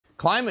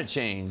Climate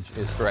change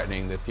is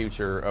threatening the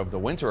future of the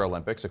Winter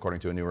Olympics,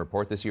 according to a new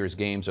report. This year's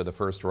games are the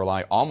first to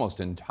rely almost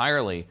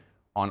entirely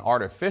on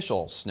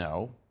artificial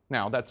snow.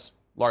 Now, that's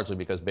largely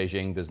because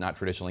Beijing does not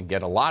traditionally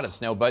get a lot of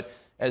snow. But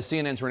as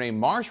CNN's René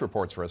Marsh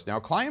reports for us now,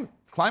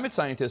 climate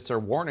scientists are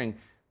warning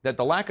that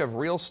the lack of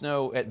real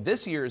snow at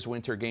this year's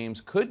Winter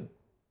Games could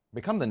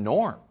become the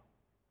norm.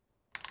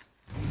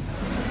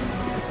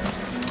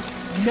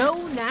 No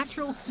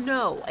natural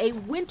snow, a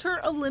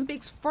Winter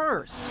Olympics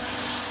first.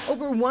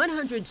 Over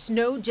 100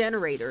 snow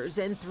generators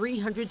and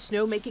 300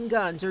 snowmaking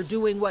guns are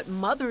doing what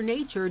Mother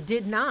Nature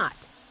did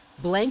not,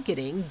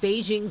 blanketing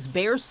Beijing's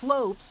bare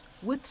slopes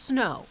with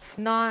snow. It's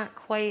not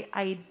quite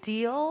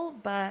ideal,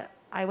 but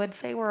I would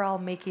say we're all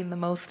making the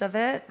most of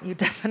it. You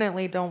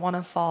definitely don't want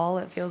to fall.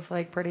 It feels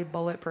like pretty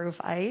bulletproof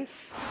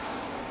ice.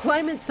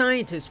 Climate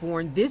scientists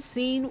warn this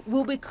scene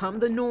will become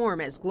the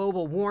norm as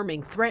global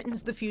warming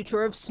threatens the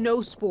future of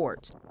snow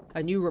sports.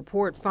 A new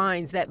report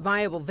finds that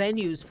viable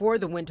venues for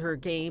the Winter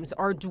Games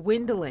are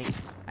dwindling.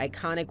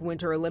 Iconic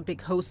Winter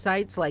Olympic host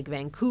sites like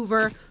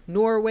Vancouver,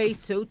 Norway,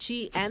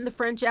 Sochi, and the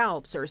French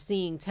Alps are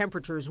seeing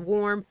temperatures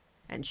warm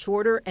and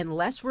shorter and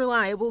less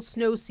reliable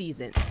snow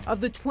seasons. Of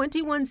the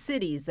 21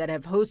 cities that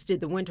have hosted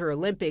the Winter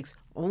Olympics,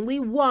 only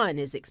one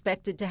is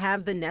expected to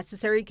have the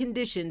necessary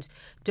conditions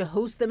to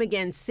host them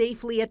again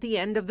safely at the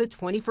end of the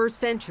 21st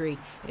century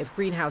if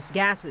greenhouse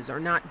gases are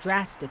not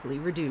drastically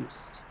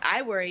reduced.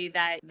 I worry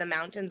that the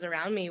mountains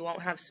around me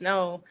won't have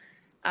snow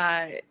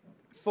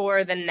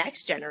for the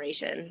next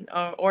generation,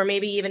 or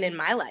maybe even in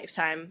my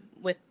lifetime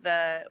with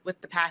the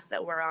path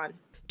that we're on.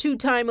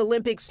 Two-time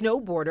Olympic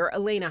snowboarder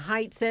Elena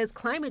Height says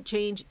climate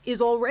change is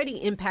already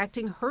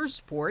impacting her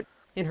sport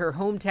in her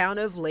hometown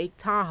of Lake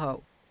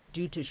Tahoe.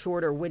 Due to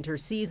shorter winter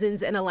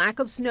seasons and a lack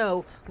of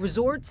snow,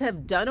 resorts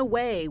have done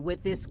away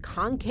with this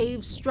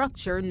concave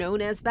structure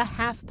known as the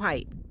half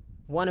pipe,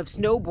 one of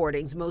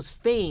snowboarding's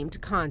most famed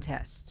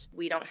contests.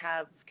 We don't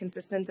have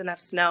consistent enough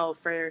snow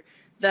for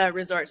the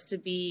resorts to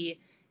be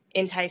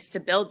enticed to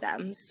build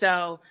them.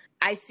 So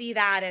I see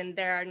that, and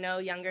there are no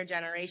younger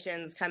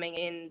generations coming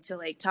into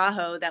Lake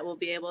Tahoe that will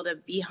be able to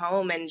be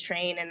home and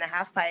train in the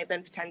half pipe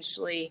and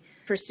potentially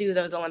pursue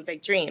those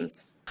Olympic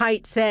dreams.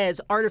 Height says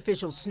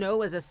artificial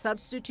snow as a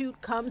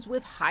substitute comes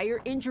with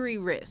higher injury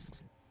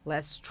risks.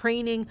 Less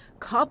training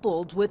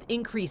coupled with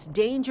increased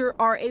danger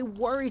are a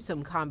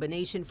worrisome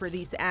combination for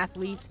these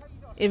athletes.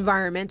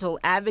 Environmental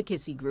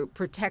advocacy group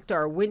Protect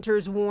Our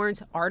Winters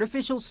warns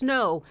artificial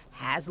snow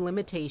has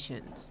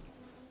limitations.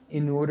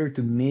 In order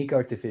to make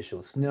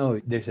artificial snow,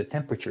 there's a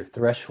temperature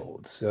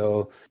threshold.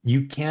 So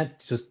you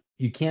can't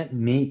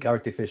make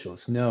artificial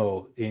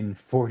snow in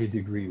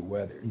 40-degree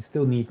weather. You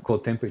still need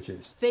cold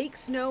temperatures. Fake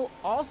snow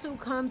also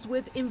comes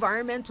with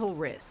environmental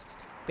risks.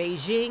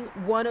 Beijing,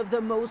 one of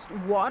the most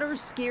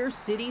water-scarce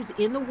cities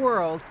in the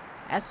world,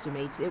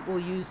 estimates it will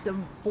use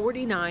some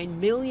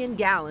 49 million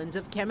gallons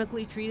of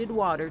chemically treated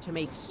water to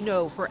make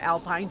snow for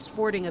alpine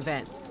sporting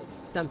events,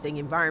 something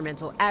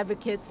environmental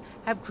advocates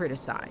have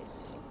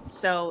criticized.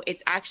 So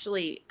it's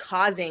actually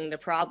causing the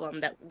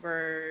problem that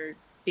we're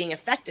being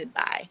affected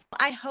by.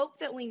 I hope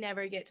that we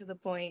never get to the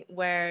point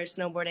where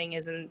snowboarding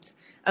isn't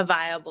a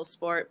viable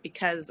sport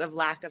because of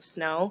lack of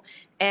snow.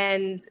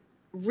 And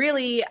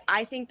really,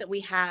 I think that we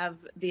have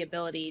the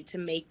ability to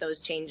make those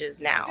changes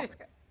now.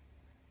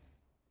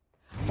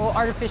 Well,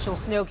 artificial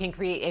snow can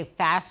create a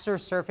faster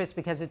surface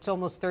because it's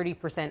almost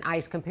 30%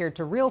 ice compared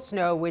to real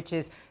snow, which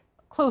is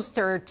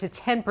closer to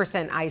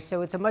 10% ice,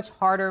 so it's a much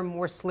harder,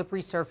 more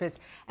slippery surface,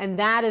 and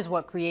that is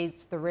what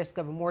creates the risk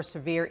of more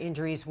severe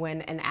injuries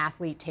when an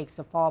athlete takes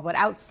a fall. But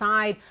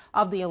outside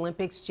of the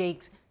Olympics,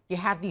 Jake, you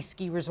have these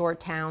ski resort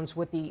towns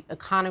with the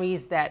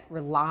economies that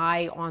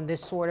rely on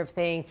this sort of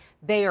thing.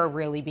 They are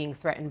really being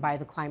threatened by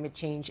the climate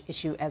change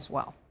issue as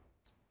well.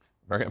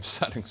 Very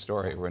upsetting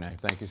story, Renee.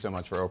 Thank you so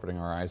much for opening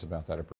our eyes about that.